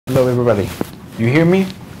Hello everybody. You hear me?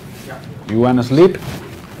 Yeah. You want to sleep?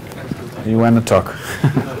 You want to talk?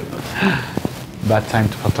 Bad time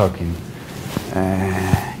for talking.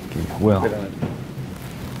 Well,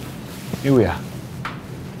 here we are.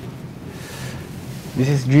 This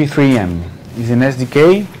is G3M. It's an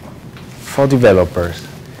SDK for developers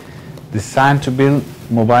designed to build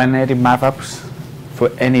mobile native map apps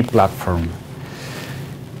for any platform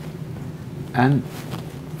and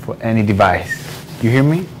for any device. You hear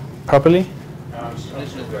me properly?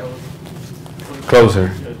 Closer.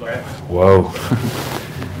 Whoa.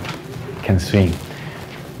 Can swing.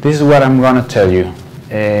 This is what I'm going to tell you.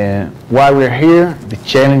 Why we're here, the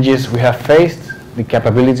challenges we have faced, the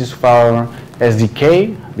capabilities of our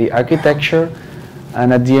SDK, the architecture,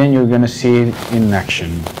 and at the end you're going to see it in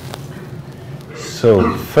action.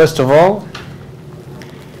 So, first of all,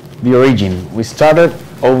 the origin. We started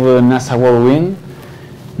over NASA Whirlwind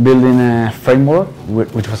building a framework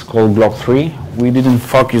which was called Glob3. We didn't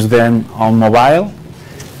focus then on mobile,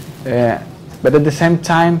 but at the same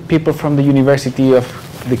time people from the University of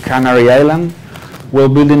the Canary Island were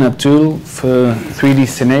building a tool for 3D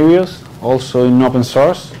scenarios, also in open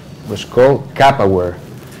source, was called Kappa.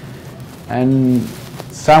 And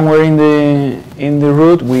somewhere in the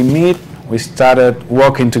route we started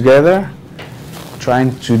working together,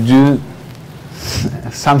 trying to do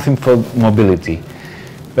something for mobility.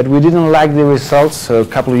 But we didn't like the results, so a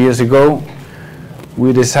couple of years ago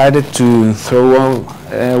we decided to throw all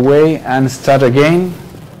away and start again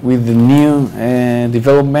with the new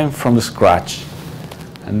development from the scratch.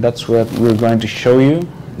 And that's what we're going to show you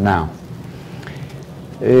now.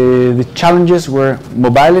 The challenges were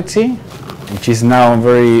mobility, which is now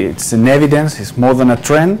it's an evidence, it's more than a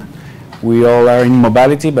trend. We all are in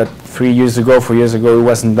mobility, but 4 years ago, it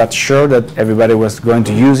wasn't that sure that everybody was going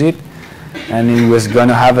to use it. And it was going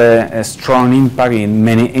to have a strong impact in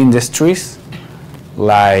many industries,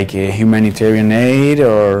 like humanitarian aid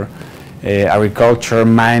or agriculture,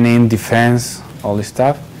 mining, defense, all this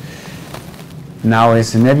stuff. Now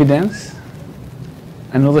it's an evidence.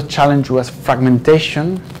 Another challenge was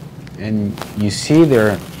fragmentation, and you see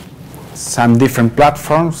there are some different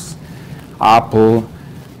platforms, Apple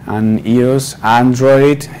and iOS,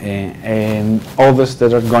 Android, and others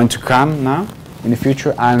that are going to come now in the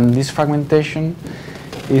future. And this fragmentation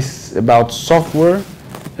is about software,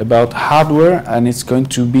 about hardware, and it's going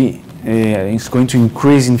to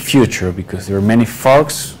increase in future because there are many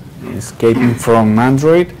forks escaping from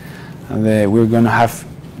Android, and we're going to have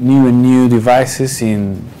new and new devices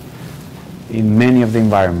in many of the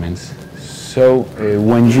environments. So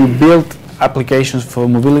when you build applications for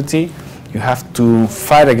mobility, you have to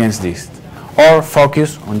fight against this or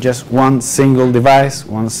focus on just one single device,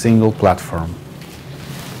 one single platform.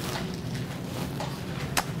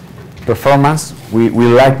 Performance, we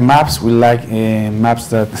like maps, we like maps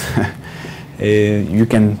that you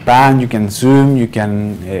can pan, you can zoom, you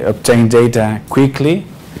can obtain data quickly.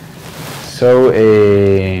 So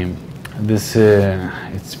it's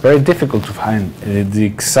very difficult to find the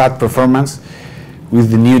exact performance with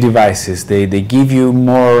the new devices. They give you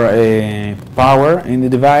more power in the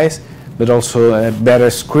device, but also a better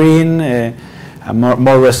screen,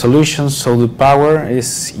 more resolution, so the power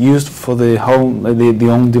is used for the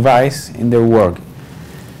own device in their work.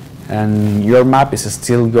 And your map is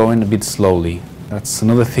still going a bit slowly. That's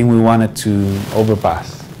another thing we wanted to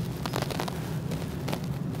overpass.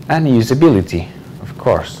 And usability, of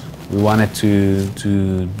course. We wanted to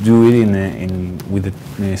do it with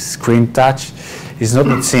a screen touch. It's not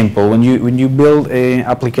that simple. When you build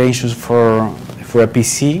applications for a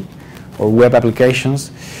PC or web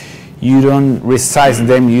applications, you don't resize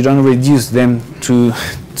them, you don't reduce them to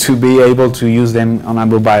be able to use them on a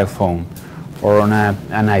mobile phone or on an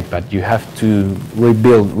iPad. You have to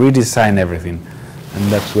rebuild, redesign everything,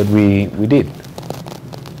 and that's what we did.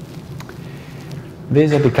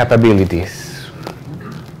 These are the capabilities.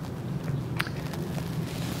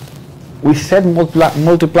 We said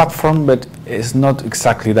multi-platform, but it's not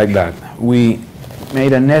exactly like that. We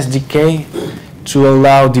made an SDK to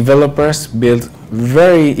allow developers build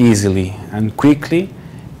very easily and quickly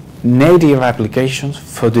native applications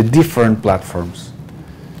for the different platforms.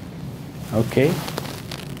 Okay.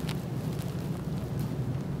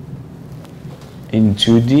 In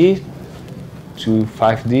 2D to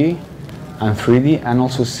 5D and 3D, and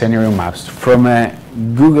also scenario maps from a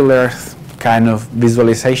Google Earth kind of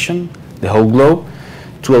visualization, the whole globe,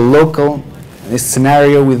 to a local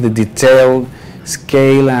scenario with the detailed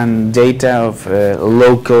scale and data of a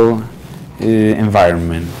local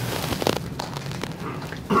environment.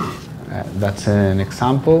 That's an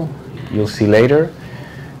example you'll see later.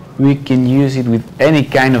 We can use it with any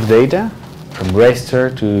kind of data, from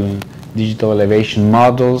raster to digital elevation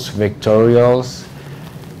models, vectorials,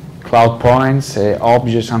 cloud points,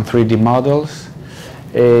 objects and 3D models.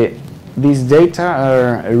 These data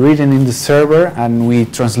are written in the server, and we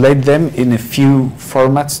translate them in a few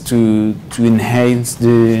formats to enhance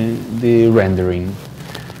the rendering.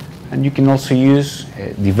 And you can also use,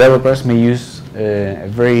 developers may use a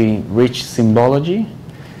very rich symbology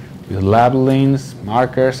with labelings,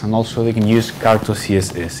 markers, and also they can use Carto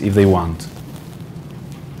CSS if they want.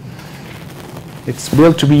 It's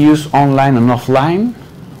built to be used online and offline,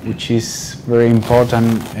 which is very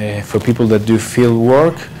important for people that do field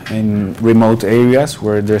work in remote areas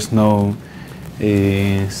where there's no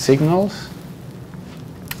signals.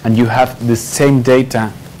 And you have the same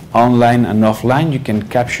data online and offline. You can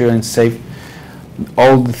capture and save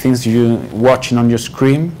all the things you're watching on your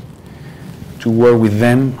screen to work with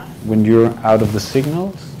them when you're out of the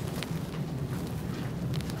signals.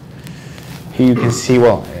 Here you can see,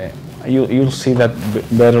 well, you'll see that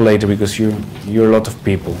better later because you're a lot of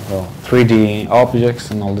people. Well, 3D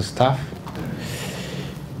objects and all this stuff.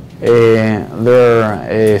 There are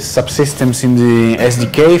subsystems in the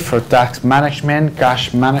SDK for task management,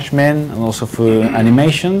 cache management, and also for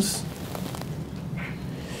animations.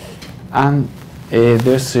 And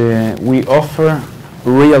we offer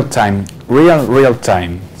real time.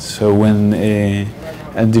 So when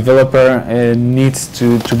a developer needs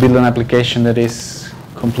to build an application that is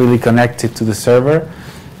completely connected to the server,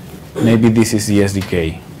 maybe this is the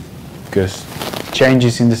SDK, because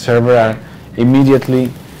changes in the server are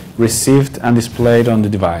immediately received and displayed on the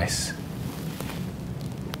device.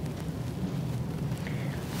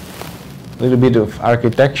 A little bit of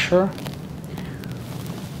architecture.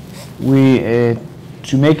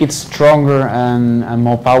 To make it stronger and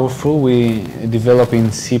more powerful, we develop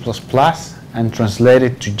in C++ and translate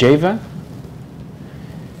it to Java.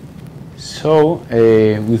 So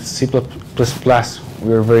with C++,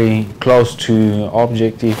 we're very close to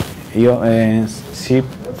Objective-C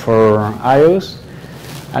for iOS,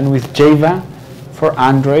 and with Java for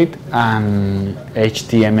Android and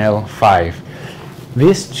HTML5.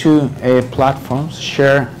 These two platforms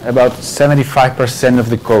share about 75% of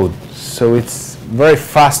the code, so it's very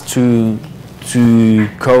fast to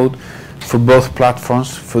code for both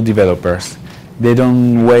platforms for developers. They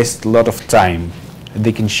don't waste a lot of time.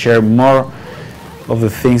 They can share more of the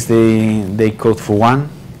things they code for one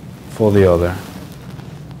for the other.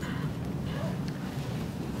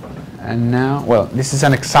 And now, well, this is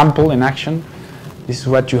an example in action. This is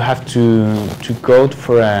what you have to code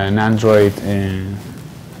for an Android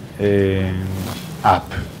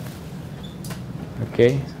app.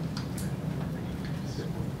 Okay?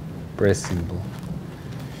 Very simple.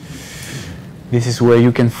 This is where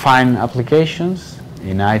you can find applications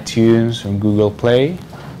in iTunes or Google Play.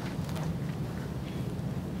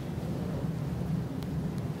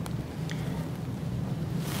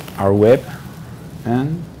 Our web,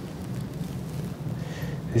 and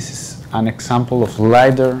this is an example of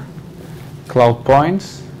LiDAR cloud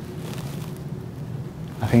points.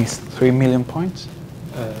 I think it's 3 million points.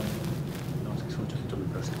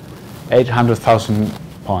 800,000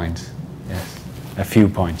 points. Yes, a few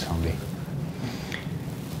points only.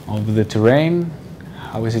 Over the terrain,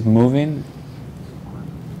 how is it moving?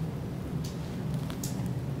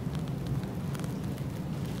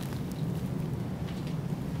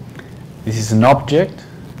 This is an object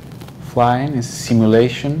flying. It's a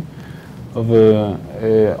simulation of a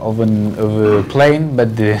plane,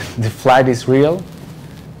 but the flight is real.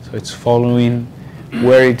 So it's following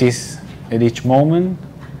where it is at each moment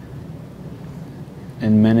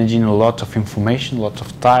and managing a lot of information, a lot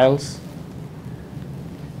of tiles,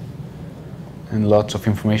 and lots of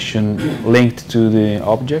information linked to the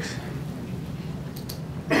objects.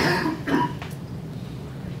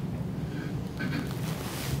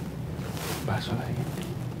 Paso a la siguiente.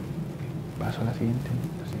 Paso a la siguiente.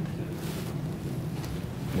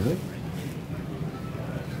 ¿Le doy?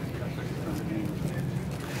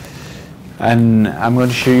 And I'm going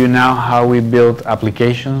to show you now how we build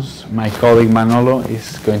applications. My colleague Manolo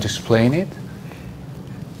is going to explain it.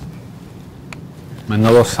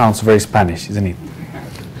 Manolo sounds very Spanish, isn't it?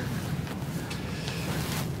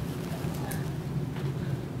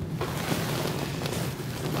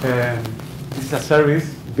 This is a service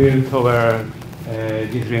built over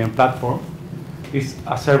G3 platform. It's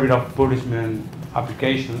a service of publishment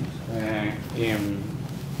applications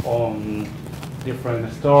on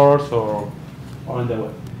different stores or on the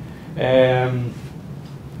web.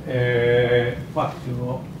 What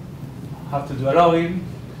you have to do a login.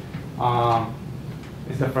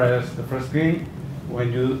 It's the first screen. where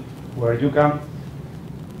you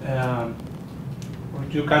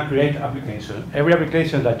can create application. Every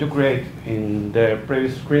application that you create in the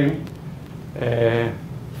previous screen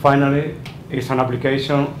finally is an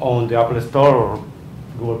application on the Apple Store or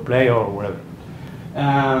Google Play or wherever.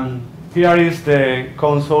 Here is the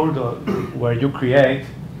console where you create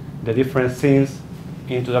the different scenes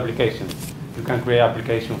into the application. You can create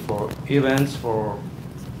application for events, for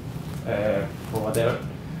whatever.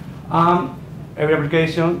 Every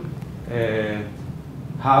application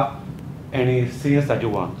have any scenes that you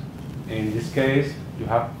want. In this case, you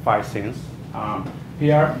have 5 scenes.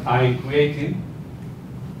 Here I'm creating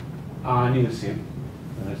a new scene.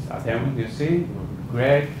 There's a demo, new scene,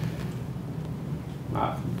 great.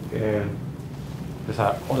 There's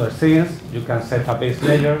other scenes. You can set a base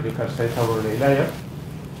layer, you can set a overlay layer.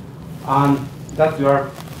 And that you are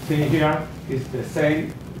seeing here is the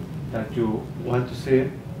same that you want to see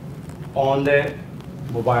on the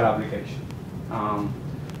mobile application.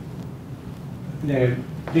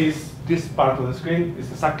 This part of the screen is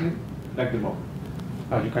exactly like the mobile.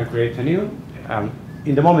 You can create a new.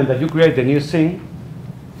 In the moment that you create the new scene,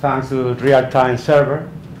 thanks to real-time server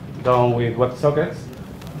done with WebSockets,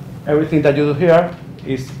 everything that you do here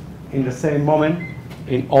is in the same moment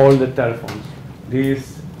in all the telephones.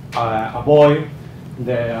 This avoid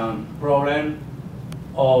the problem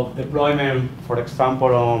of deployment. For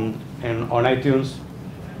example, on iTunes,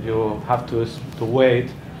 you have to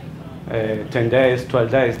wait 10 days, 12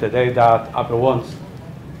 days, the day that Apple wants.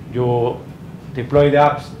 You deploy the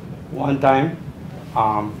apps one time,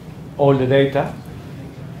 all the data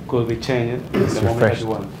could be changed in the moment that you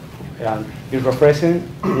want. And it's refreshing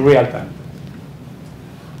in real time.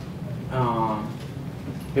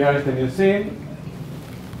 Here is the new scene.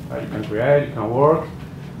 You can create, you can work.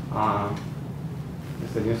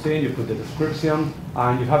 It's the new scene, you put the description,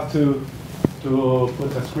 and you have to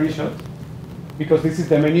put a screenshot, because this is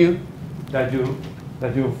the menu that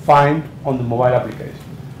you find on the mobile application.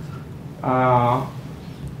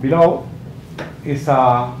 Below is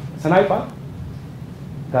an iPad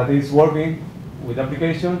that is working with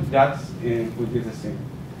application that's with this scene.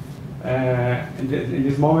 In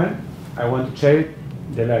this moment, I want to change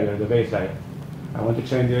the layer, the base layer. I want to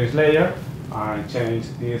change the base layer. I change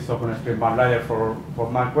this OpenStreetMap layer for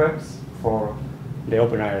Mac Webs for the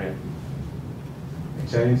open area. I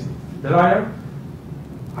change the layer.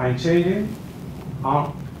 I'm changing.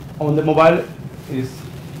 On the mobile is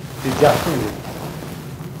just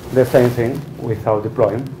the same thing without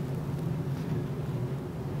deploying.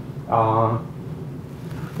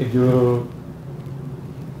 If you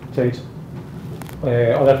change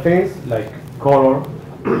other things like color,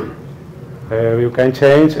 you can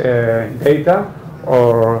change data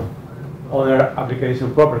or other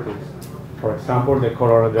application properties. For example, the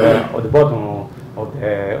color of the bottom of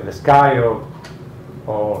the sky,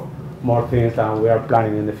 or more things that we are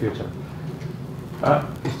planning in the future.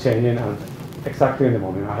 It's changing and exactly in the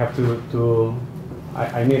moment. I have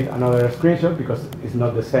I need another screenshot because it's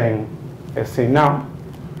not the same as seen now.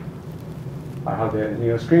 I have the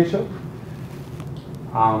new screenshot.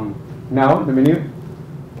 Now the menu,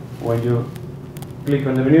 when you click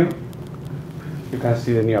on the menu, you can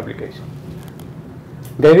see the new application.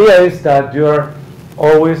 The idea is that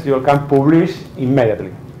you can publish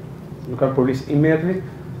immediately. You can publish immediately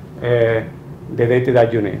the data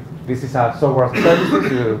that you need. This is a software as a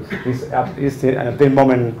service. At the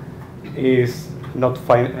moment is not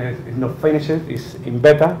finished. It's in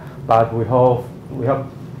beta, but we hope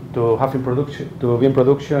to be in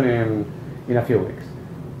production in a few weeks.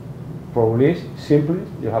 For release, simply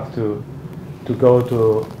you have to go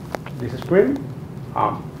to this screen,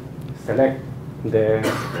 select the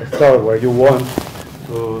store where you want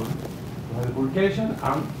to have the publication,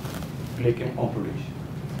 and click on publish.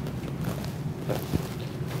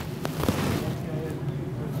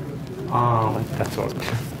 That's all.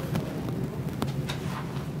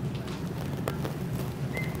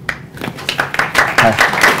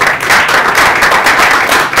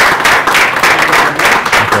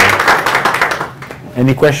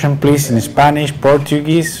 Any question, please, in Spanish,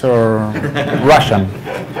 Portuguese, or Russian?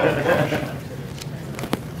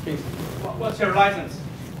 What's your license?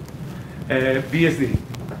 BSD,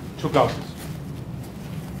 2 clauses.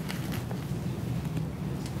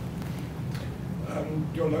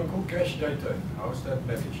 Your local cache data, how is that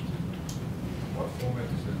managed? What format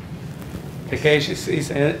is it? The cache is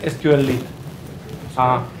SQL lead.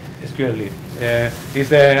 SQL lead. It's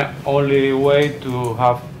the only way to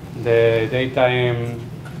have the data in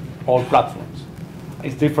all platforms.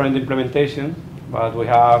 It's different implementation, but we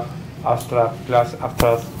have abstract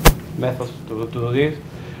methods to do this.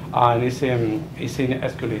 and it's in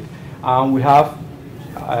SQLite. And we have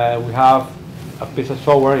a piece of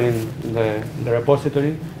software in the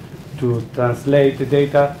repository to translate the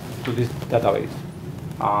data to this database.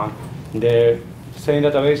 The same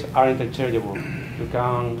database are interchangeable. You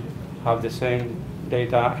can have the same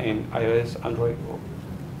data in iOS, Android,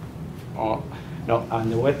 or no,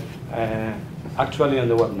 and the web. Actually, on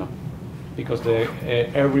the web, no, because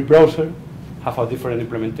every browser have a different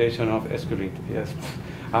implementation of SQLite. Yes,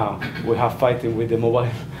 we have fighting with the mobile,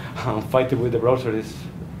 fighting with the browser is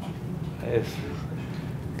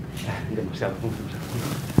demasiado.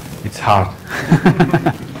 It's hard.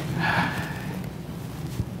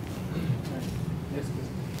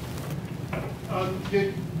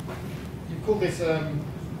 You call this a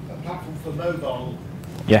platform for mobile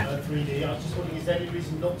 3D. I was just wondering, is there any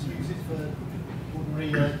reason not to use it for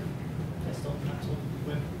ordinary desktop, laptop,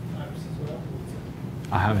 web apps as well?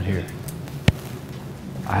 I have it here.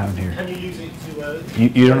 I have it here. Can you use it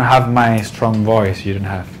to... You don't have my strong voice. You don't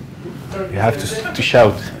have. You have to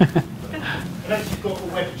shout. Unless you've got a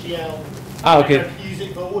WebGL. Okay. Can you use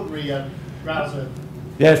it for ordinary browser?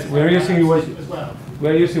 Yes, we're using as well.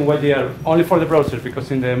 We're using WebGL only for the browser because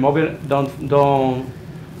in the mobile don't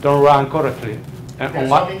run correctly. Okay,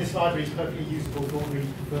 so I mean this library is perfectly usable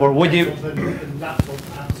for WebGL and laptop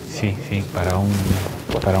apps as well. Sí,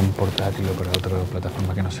 para un portátil o para otra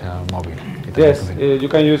plataforma que no sea móvil. Yes, you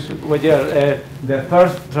can use WebGL. The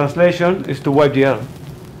first translation is to WebGL.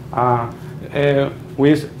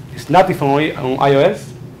 It's native on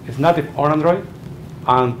iOS, it's native on Android,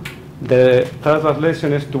 and the third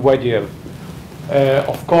translation is to WebGL.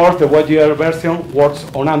 Of course, the WebGL version works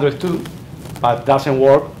on Android too, but doesn't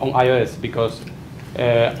work on iOS because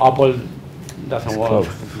Apple doesn't want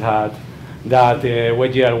that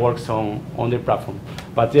WebGL works on their platform.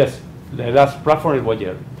 But yes, the last platform is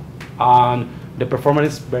WebGL, and the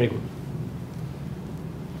performance is very good.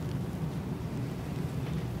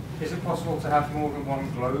 Is it possible to have more than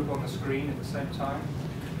one globe on the screen at the same time?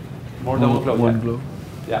 More than one globe. One globe.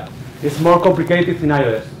 Yeah, it's more complicated in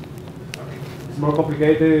iOS. It's more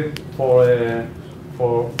complicated for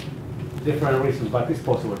different reasons, but it's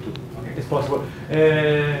possible too. Okay. It's possible.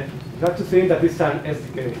 You have to think that it's an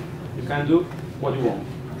SDK. You can do what you want.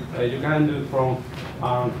 You can do from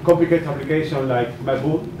complicated application like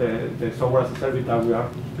MacBook, the software as a service that we are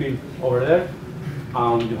built over there.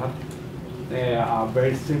 You have a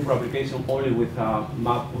very simple application only with a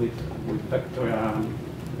map with vector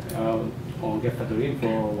on get factory info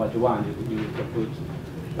or what you want. You can put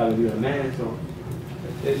WMS or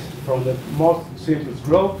it's from the most simplest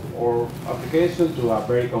Glob or application to a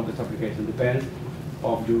very complex application. Depends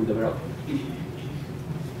on your developer.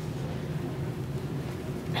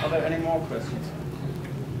 Are there any more questions?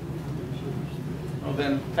 Well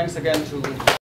then, thanks again to